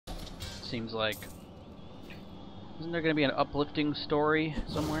seems like. Isn't there going to be an uplifting story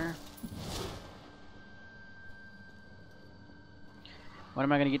somewhere? When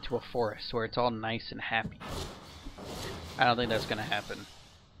am I going to get to a forest where it's all nice and happy? I don't think that's going to happen.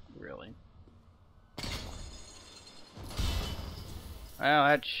 Really. Well,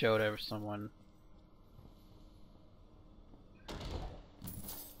 that showed ever someone.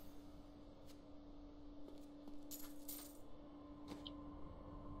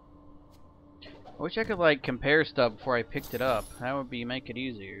 I wish I could like compare stuff before I picked it up. That would make it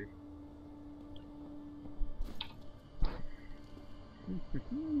easier.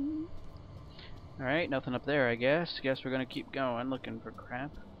 Alright, nothing up there I guess. Guess we're gonna keep going looking for crap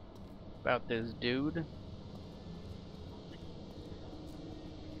about this dude.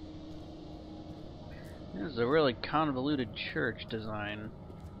 This is a really convoluted church design.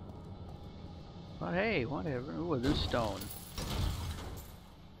 But hey, whatever. Ooh, this stone.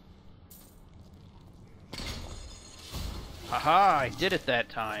 Haha, I did it that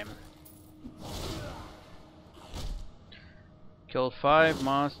time. Killed 5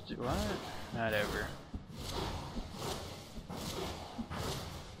 monsters. What? Whatever.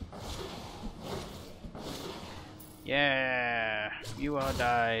 Yeah, you all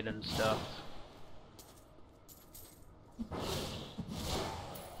died and stuff.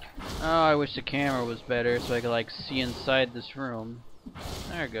 Oh, I wish the camera was better so I could like see inside this room.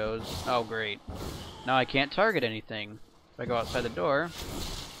 There it goes. Oh, great. Now I can't target anything. If I go outside the door.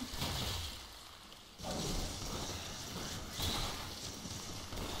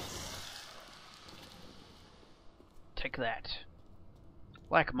 Take that.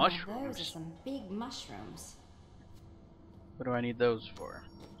 Black mushrooms. Those are some big mushrooms. What do I need those for?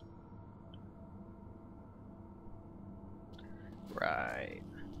 Right.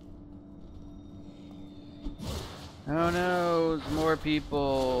 Oh no, there's more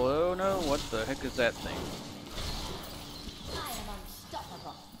people. Oh no, what the heck is that thing? I am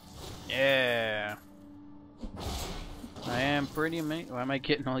unstoppable. Yeah. I am pretty amazing. Why am I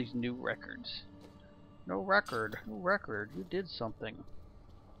getting all these new records? No record. No record. You did something.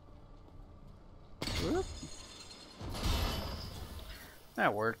 Whoop.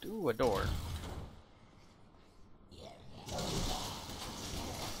 That worked. Ooh, a door.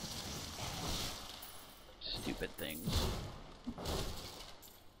 Stupid things.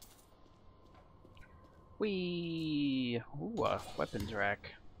 Whee! Ooh, a weapons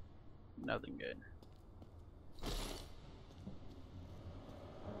rack. Nothing good.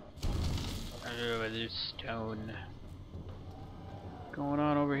 Oh, this stone. What's going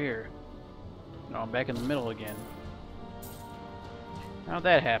on over here? No, I'm back in the middle again. How'd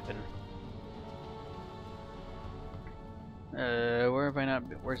that happen? Where have I not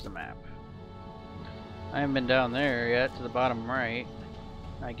been? Where's the map? I haven't been down there yet, to the bottom right,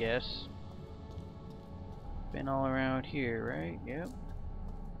 I guess. Been all around here, right? Yep.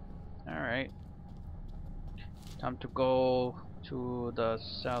 Alright. Time to go to the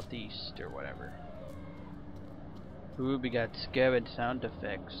southeast or whatever. Ooh, we got scared sound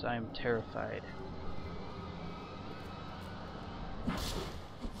effects. I am terrified.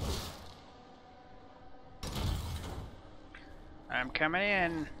 I'm coming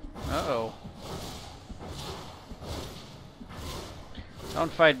in. Uh-oh.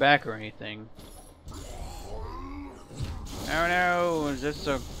 Don't fight back or anything. Oh no, is this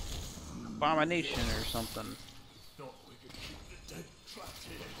a abomination or something? Thought we could keep the dead trapped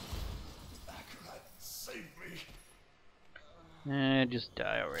here. Acolyte, save me. Just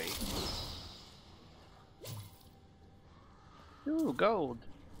die already. Ooh, gold.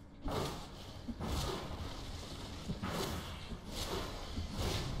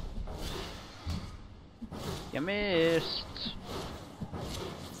 You missed.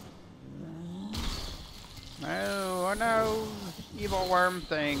 No, oh no, evil worm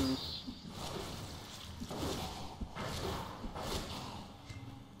things.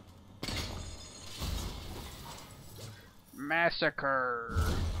 Massacre.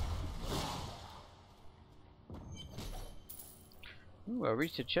 Ooh, I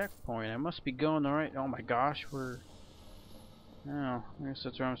reached a checkpoint. I must be going the right. Oh my gosh, we're. Oh, I guess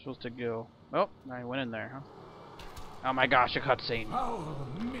that's where I'm supposed to go. Oh, I went in there, huh? Oh my gosh, a cutscene. Oh,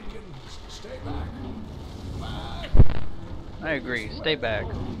 minions, stay back. I agree. Stay back.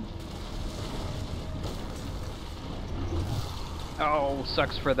 Oh,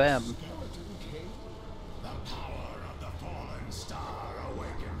 sucks for them. The power of the fallen star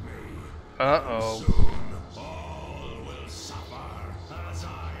awakened me. Uh-oh. Soon all will suffer as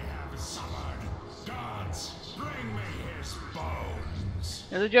I have suffered. Gods, bring me his bones.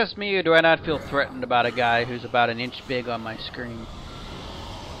 Is it just me, or do I not feel threatened about a guy who's about an inch big on my screen?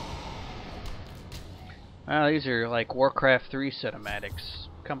 Wow, these are like Warcraft 3 cinematics.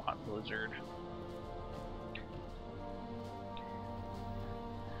 Come on, Blizzard.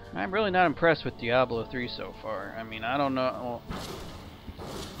 I'm really not impressed with Diablo 3 so far. I mean, I don't know.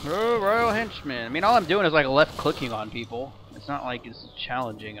 Oh, Royal Henchman. I mean, all I'm doing is like left clicking on people. It's not like it's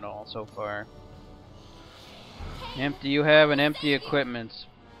challenging at all so far. Empty, you have an empty equipment.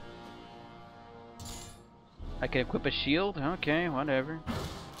 I can equip a shield? Okay, whatever.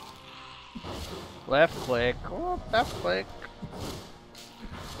 Left click. Oh, left click.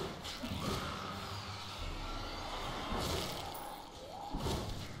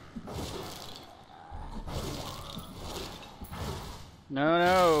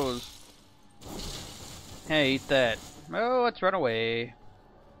 No. Hey, eat that. Oh, let's run away.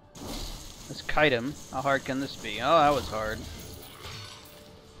 Let's kite him. How hard can this be? Oh, that was hard.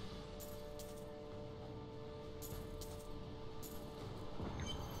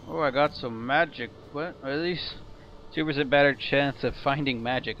 Oh, I got some magic. What? At least 2% better chance of finding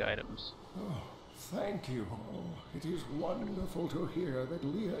magic items. Oh, thank you. Oh, it is wonderful to hear that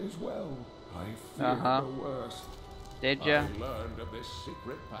Leah is well. I fear the worst. Did ya? I learned of this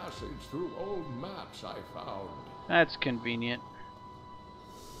secret passage through old maps I found. That's convenient.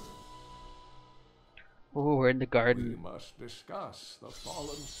 Oh, we're in the garden. We must discuss the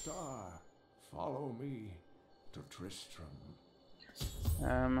fallen star. Follow me to Tristram.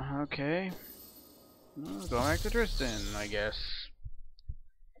 Okay. Well, go back to Tristan, I guess.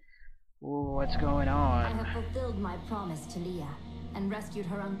 Ooh, what's going I on? have fulfilled my promise to Leah and rescued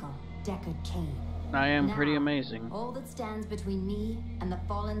her uncle, Deckard Cain. I am Now, pretty amazing. All that stands between me and the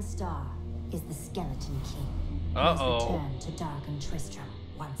fallen star is the Skeleton King. Uh-oh. Return to darken Tristram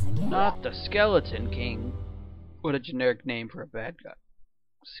once again. Not the Skeleton King. What a generic name for a bad guy.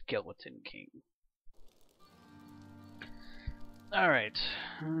 Skeleton King. Alright.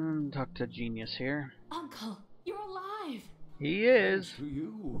 Talk to Genius here. Uncle, you're alive! He is. Thanks to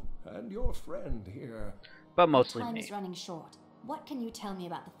you and your friend here. But mostly Time me. is running short. What can you tell me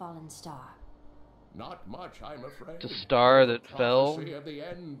about the fallen star? Not much, I'm afraid. The star that The fell. prophecy of the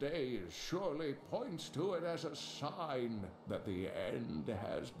end days surely points to it as a sign that the end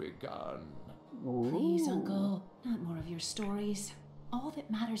has begun. Please, Uncle, not more of your stories. All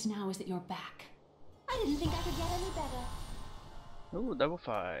that matters now is that you're back. I didn't think I could get any better. Ooh, level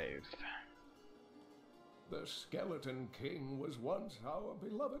 5. The Skeleton King was once our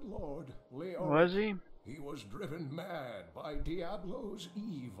beloved lord, Leoric. Was he? He was driven mad by Diablo's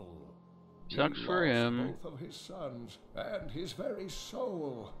evil. Sucks He for lost him. both of his sons and his very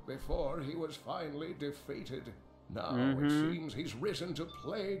soul before he was finally defeated. Now it seems he's risen to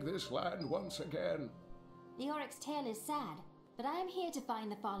plague this land once again. Leoric's tale is sad, but I am here to find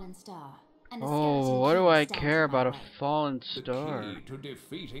the fallen star. And the Oh, Skeleton what do King I stands care in my about a way. fallen star? The key to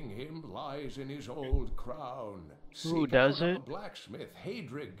defeating him lies in his old crown. Who Seek does out our it? blacksmith,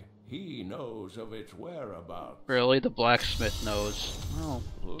 Hadrig. He knows of its whereabouts. Really? The blacksmith knows. Oh.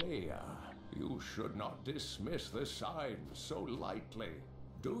 Leah, you should not dismiss the signs so lightly.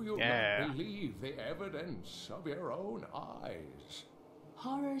 Do you Yeah. not believe the evidence of your own eyes?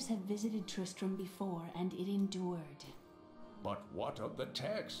 Horrors have visited Tristram before, and it endured. But what of the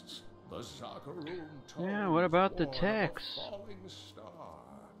texts? The Zakharoon tomes Yeah, what about the warn of a texts? falling star.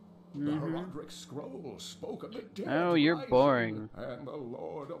 The Heraldric Scroll spoke of the dead Oh, you're rising, boring. and the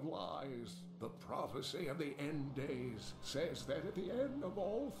Lord of Lies, the prophecy of the end days, says that at the end of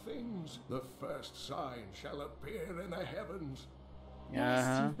all things, the first sign shall appear in the heavens.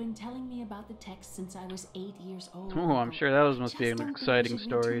 Yes, you've been telling me about the text since I was 8 years old. Oh, I'm sure that must be Just an don't think we exciting should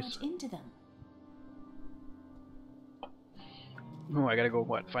read too stories. much into them. Oh, I gotta go,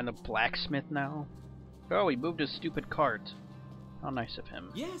 what, find the blacksmith now? Oh, he moved his stupid cart. How nice of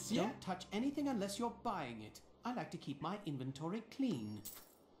him. Yes, don't touch anything unless you're buying it. I like to keep my inventory clean.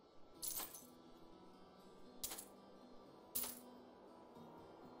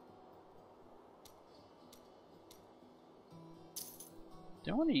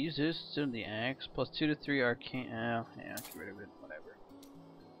 Do I want to use this to the axe? Plus 2 to 3 arcane. Yeah, get rid of it. Whatever.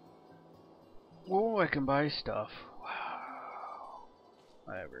 Oh, I can buy stuff. Wow.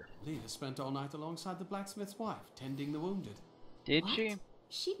 Whatever. Leah spent all night alongside the blacksmith's wife, tending the wounded. Did What? she?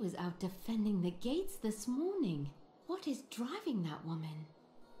 She was out defending the gates this morning. What is driving that woman?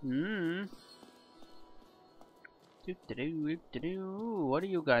 Hmm. Doop-de-doo. What are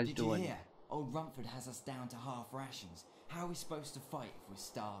you guys Did doing? you hear? Old Rumford has us down to half rations. How are we supposed to fight if we're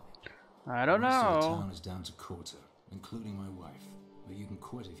starving? I don't Most of the know. town is down to quarter, including my wife. But you can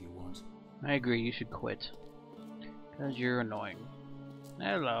quit if you want. I agree, you should quit. Because you're annoying.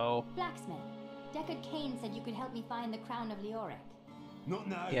 Hello. Blacksmith, Deckard Cain said you could help me find the crown of Leoric. Not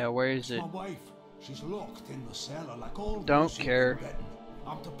now. Yeah, where is It's it? my wife. She's locked in the cellar like all Don't those who've care. been bitten.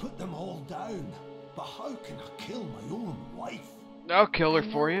 I'm to put them all down. But how can I kill my own wife? I'll kill her I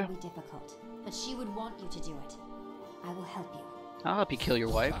know for it you. will be difficult, but she would want you to do it. I will help you. I'll help you kill your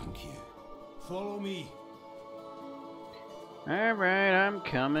wife. Thank you. Follow me. Alright, I'm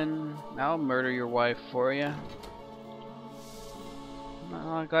coming. I'll murder your wife for you. Not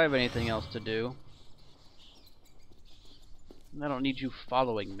like I have anything else to do. I don't need you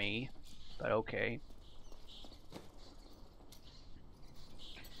following me, but okay.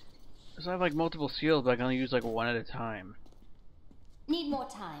 Because I have like multiple seals, but I can only use like one at a time. Need more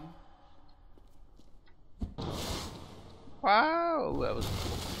time. Wow, that was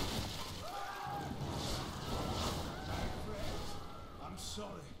I'm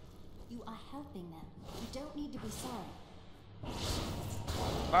sorry. You are helping them. You don't need to be sorry.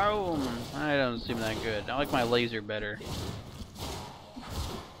 boom. I don't seem that good. I like my laser better.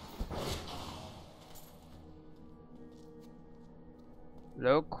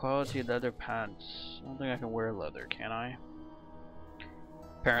 Low quality leather pants. I don't think I can wear leather, can I?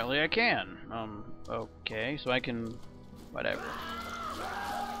 Apparently I can. Okay, so I can... whatever.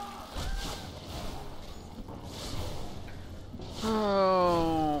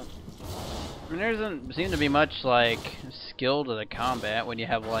 Oh... I mean, there doesn't seem to be much, like, skill to the combat when you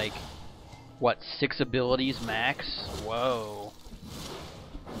have, like, what, 6 abilities max? Whoa.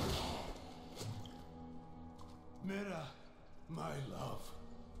 Mira, my love,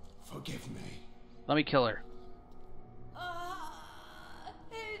 forgive me. Let me kill her.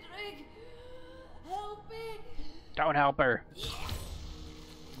 Hedrick, help me. Don't help her.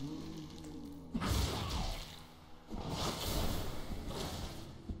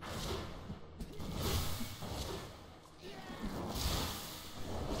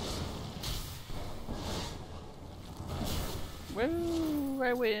 Woo!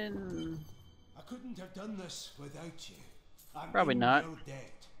 I win. I couldn't have done this without you. I'm Probably in not. your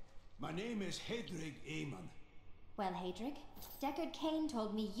debt. My name is Hedrig Aemon. Well, Hedrick, Deckard Cain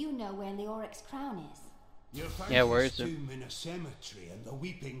told me you know where Leoric's crown is. You'll find Yeah, where his is it? tomb in a cemetery in the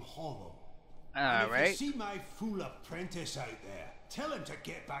Weeping Hollow. And if Alright. you see my fool apprentice out there, tell him to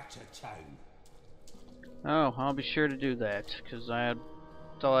get back to town. Oh, I'll be sure to do that, because that's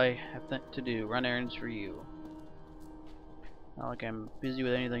all I have to do. Run errands for you. Not like I'm busy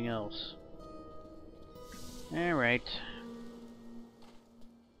with anything else. Alright.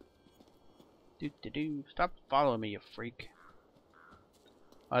 Do. Stop following me, you freak.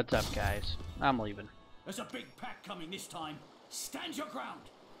 What's up, guys? I'm leaving. There's a big pack coming this time. Stand your ground.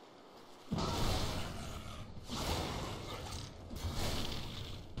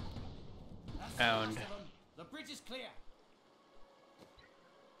 Found. The bridge is clear.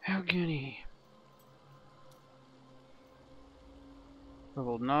 How guinea.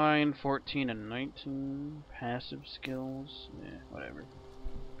 Level 9, 14, and 19. Passive skills. Yeah, whatever.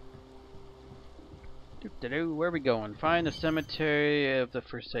 Where are we going? Find the cemetery of the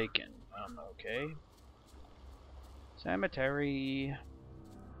Forsaken. Okay. Cemetery.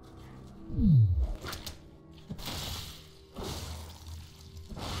 I'm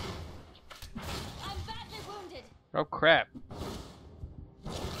badly wounded. Oh crap.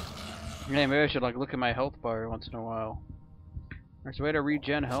 Yeah, maybe I should like look at my health bar once in a while. There's a way to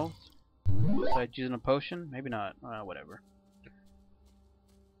regen health. Besides using a potion? Maybe not. Whatever.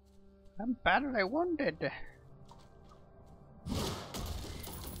 I'm badly wounded.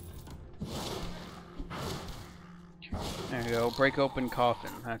 There you go. Break open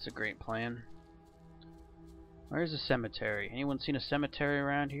coffin. That's a great plan. Where's the cemetery? Anyone seen a cemetery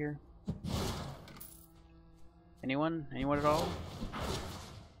around here? Anyone? Anyone at all?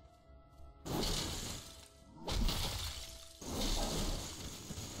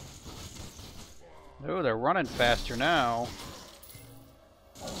 Oh, they're running faster now.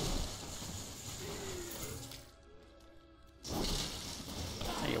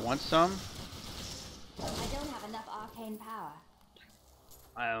 Hey, you want some? I don't have enough arcane power.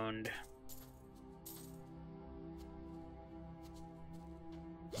 Owned.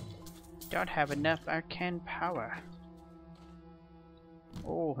 Don't have enough arcane power.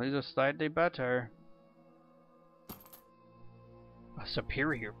 Oh, he's a slightly better. A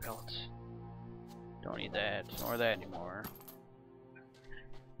superior belt. Don't need that, or that anymore.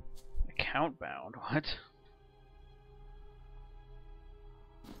 Account bound, what?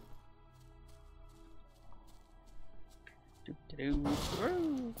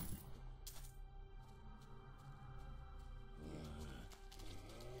 Woo.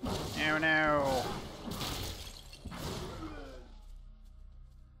 Oh no!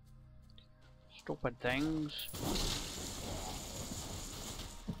 Stupid things.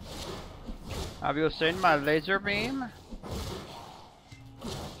 Have you seen my laser beam?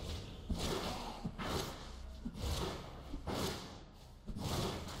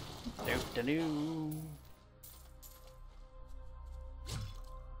 Do-do-do.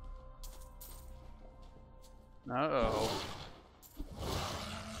 Uh-oh.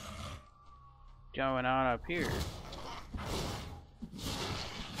 Going on up here.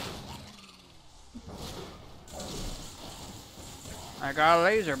 I got a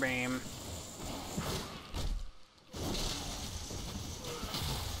laser beam.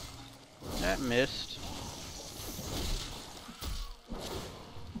 That missed.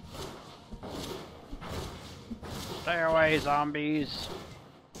 Stay away, zombies.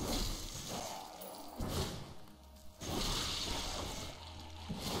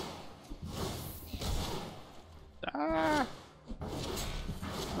 Ah!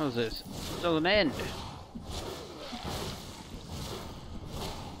 What was this? Still an end.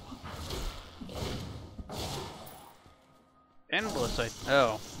 Endless.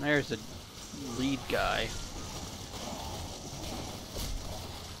 Oh, there's the lead guy.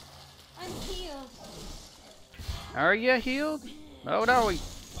 I'm healed. Are you healed? Oh no, he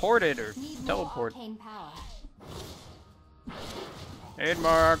ported or Need more teleported. arcane power. Need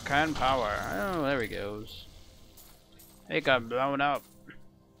more arcane power. Oh, there he goes. He got blown up.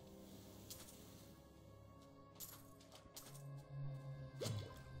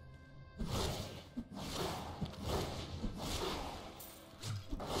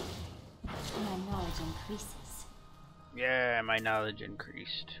 My knowledge increases. Yeah, my knowledge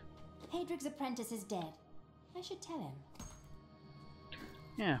increased. Hadrig's apprentice is dead. I should tell him.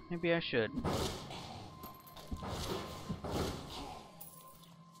 Yeah, maybe I should.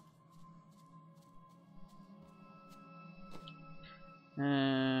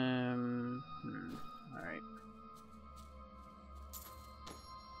 Alright.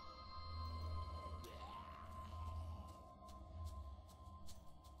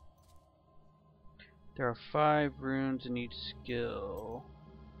 There are 5 runes in each skill.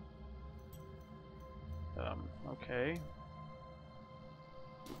 Okay.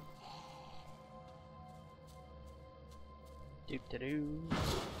 Do-do-do.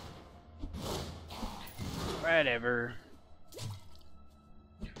 Whatever.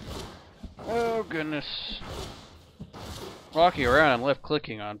 Oh goodness. Walking around and left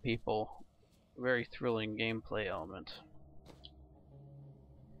clicking on people. Very thrilling gameplay element.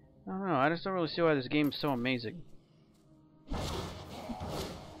 I don't know, I just don't really see why this game is so amazing.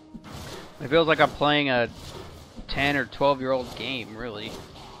 It feels like I'm playing a 10 or 12-year-old game, really.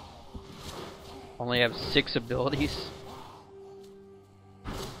 Only have 6 abilities.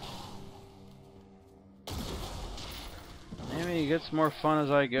 Maybe it gets more fun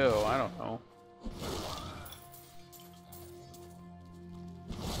as I go, I don't know.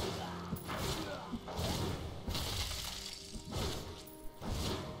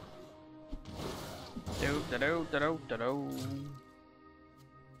 Do-do-do-do-do-do.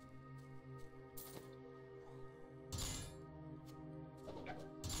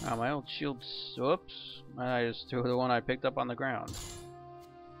 Oh, my old shield's... Whoops. I just threw the one I picked up on the ground.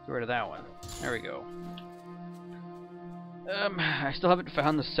 Get rid of that one. There we go. I still haven't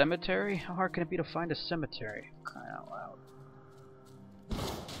found the cemetery? How hard can it be to find a cemetery? Crying out loud.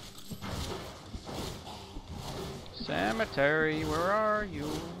 Cemetery, where are you?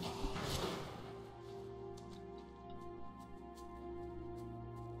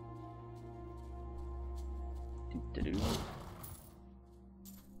 Do-do-do.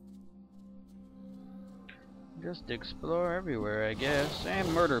 Just explore everywhere, I guess, and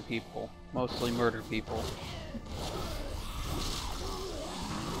murder people. Mostly murder people.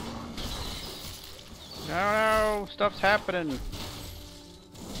 No, stuff's happening.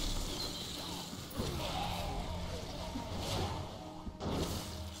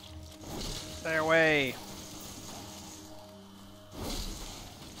 Stay away.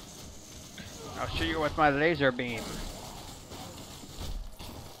 I'll shoot you with my laser beam.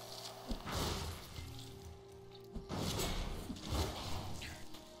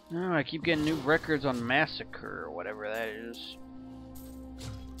 Oh, I keep getting new records on Massacre, or whatever that is.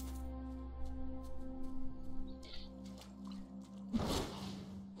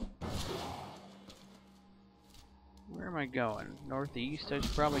 Where am I going? Northeast, I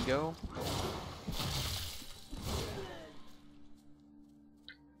should probably go.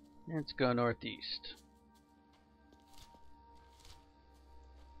 Let's go northeast.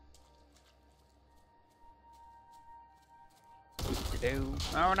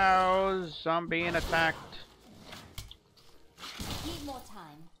 Oh no, I'm being attacked. Need more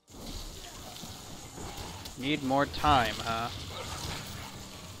time. Need more time, huh?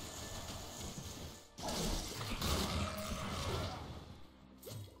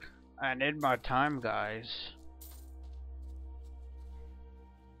 I need my time, guys.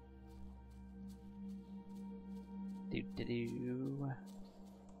 Do.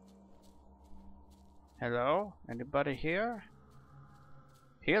 Hello? Anybody here?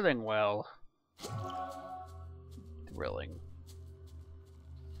 Healing well. Thrilling.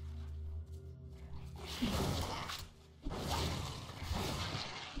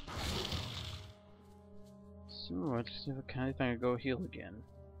 So let's see if I can go heal again.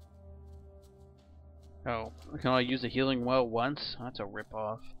 Oh, I can only use the healing well once? That's a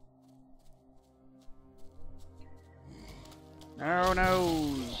ripoff. No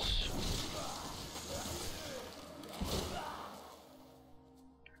nose!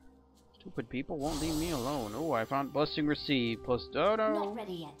 Stupid people won't leave me alone. Oh, I found blessing received. Plus, oh no! Not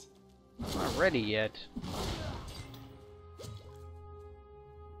ready yet. Not ready yet.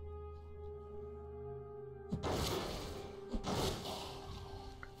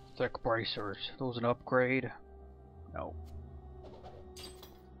 Thick bracers. Those an upgrade? No.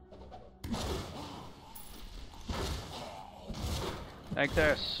 Like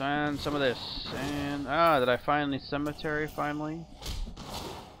this, and some of this, and did I find the cemetery finally?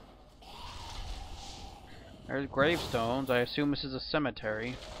 There's gravestones. I assume this is a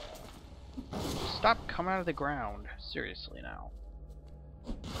cemetery. Stop coming out of the ground. Seriously now.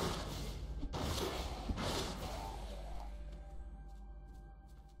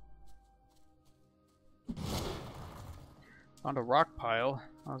 Found a rock pile.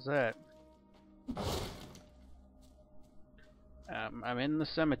 How's that? I'm in the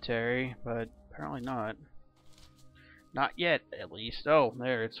cemetery, but apparently not. Not yet, at least. Oh,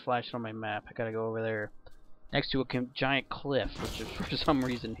 there, it's flashing on my map. I gotta go over there. Next to a giant cliff, which is for some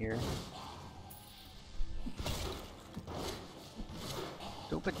reason here.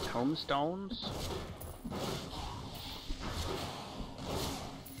 Stupid tombstones?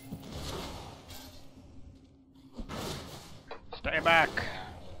 Stay back!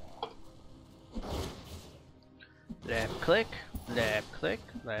 Left click, left click,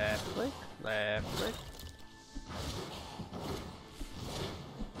 left click, left click.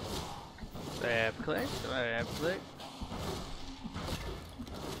 Left click, left click.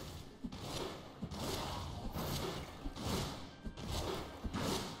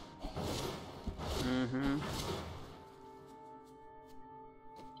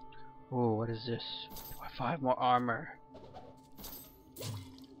 Oh, what is this? 5 more armor.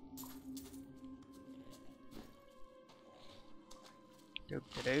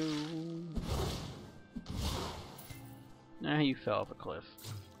 Do-do-do. Nah, you fell off a cliff.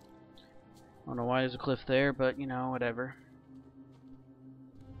 I don't know why there's a cliff there, but you know, whatever.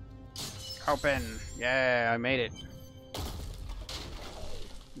 Open! Yeah, I made it.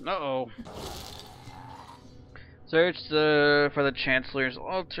 Uh-oh. Search for the Chancellor's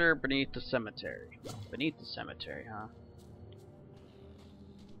altar beneath the cemetery. Beneath the cemetery, huh?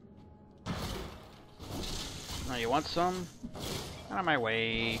 Oh, you want some? Out of my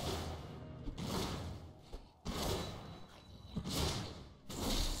way.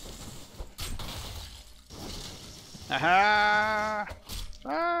 Aha!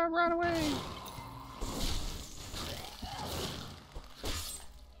 Ah, run away!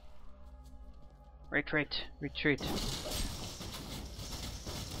 Retreat, retreat.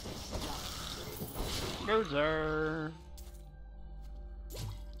 Loser.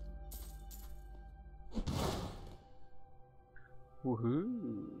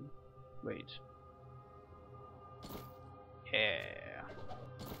 Woohoo! Wait. Yeah.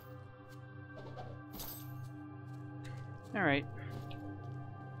 All right.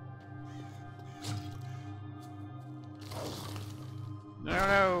 No,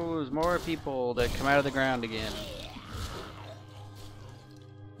 no, there's more people that come out of the ground again.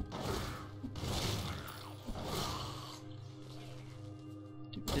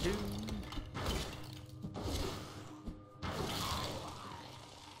 Do-do-do.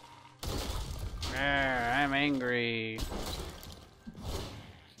 I'm angry.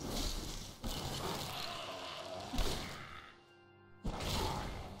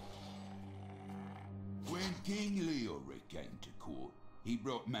 When King Leoric came to court, he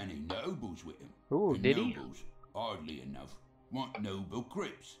brought many nobles with him. Ooh, and did he? Nobles, oddly enough, want noble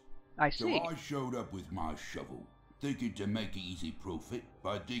crypts. I see. So I showed up with my shovel, thinking to make easy profit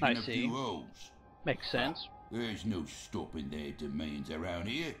by digging a few holes. Makes sense. There's no stopping their demands around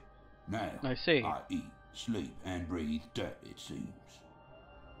here. Now, I see. I eat, sleep, and breathe dirt, it seems.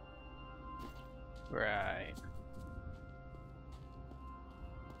 Right.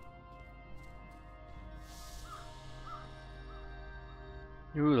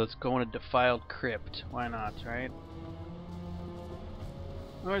 Ooh, let's go in a defiled crypt. Why not, right?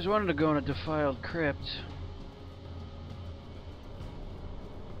 I always wanted to go in a defiled crypt.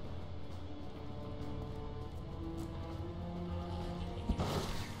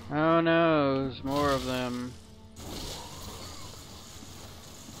 Oh no, there's more of them.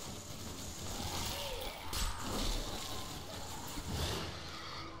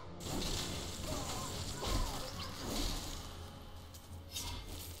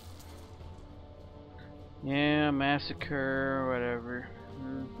 Yeah, massacre, whatever.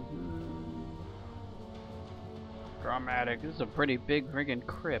 Dramatic. This is a pretty big friggin'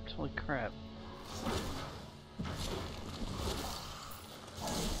 crypt. Holy crap.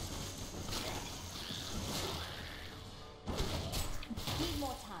 Need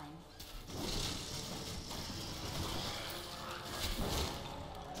more time.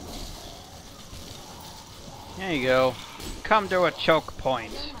 There you go. Come to a choke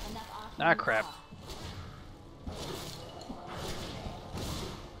point. Ah, crap.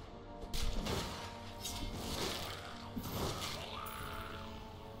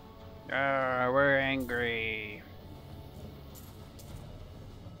 We're angry.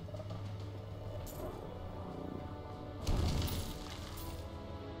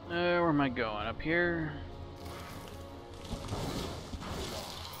 Where am I going? Up here?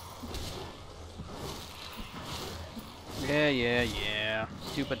 Yeah.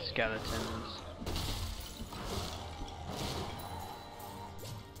 Stupid skeletons.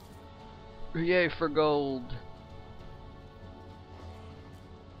 Yay for gold.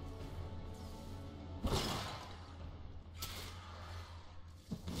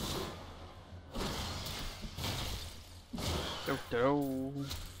 Do.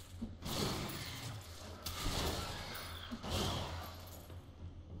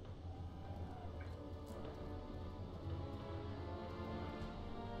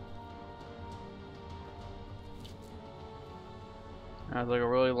 That's like a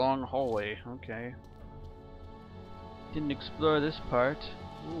really long hallway. Okay. Didn't explore this part.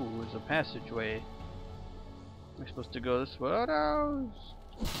 Ooh, there's a passageway. We're supposed to go this way. Oh no!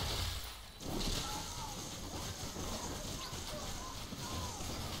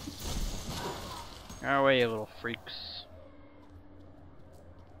 Go away, you little freaks.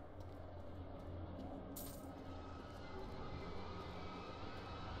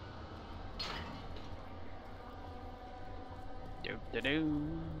 Do-do-do.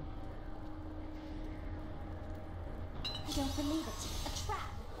 I don't believe it. A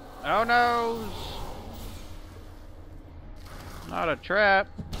trap. Oh no! Not a trap.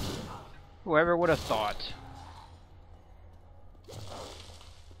 Whoever would have thought.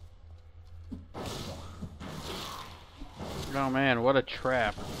 Oh man, what a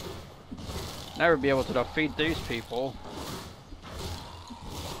trap. Never be able to defeat these people.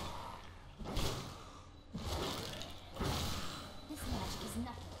 This magic is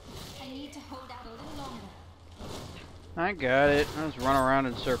nothing. I need to hold out a little longer. I got it. I just run around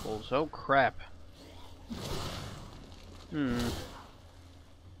in circles. Oh crap.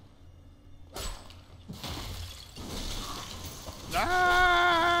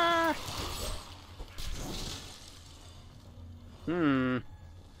 Ah!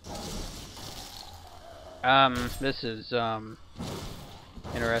 This is,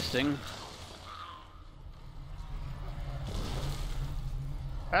 interesting.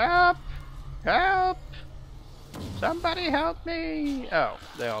 Help! Help! Somebody help me! Oh,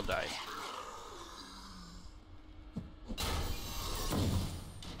 they all died.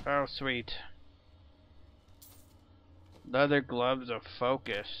 Oh, sweet. Leather gloves of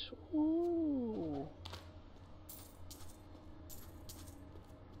focus. Ooh.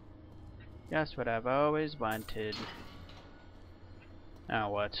 Just what I've always wanted.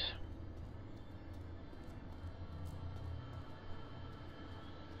 Now what?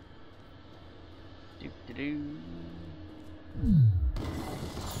 Do-do-do.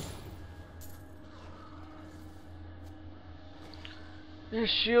 This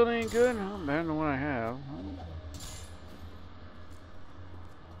shield ain't good. Oh, better than what I have.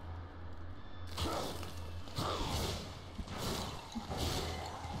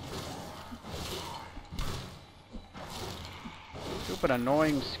 Stupid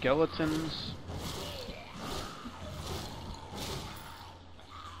annoying skeletons.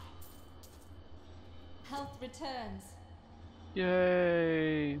 Health returns.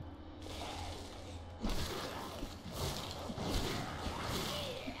 Yay!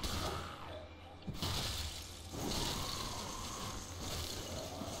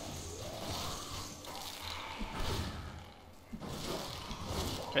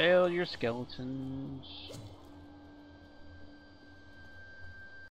 Fail your skeletons.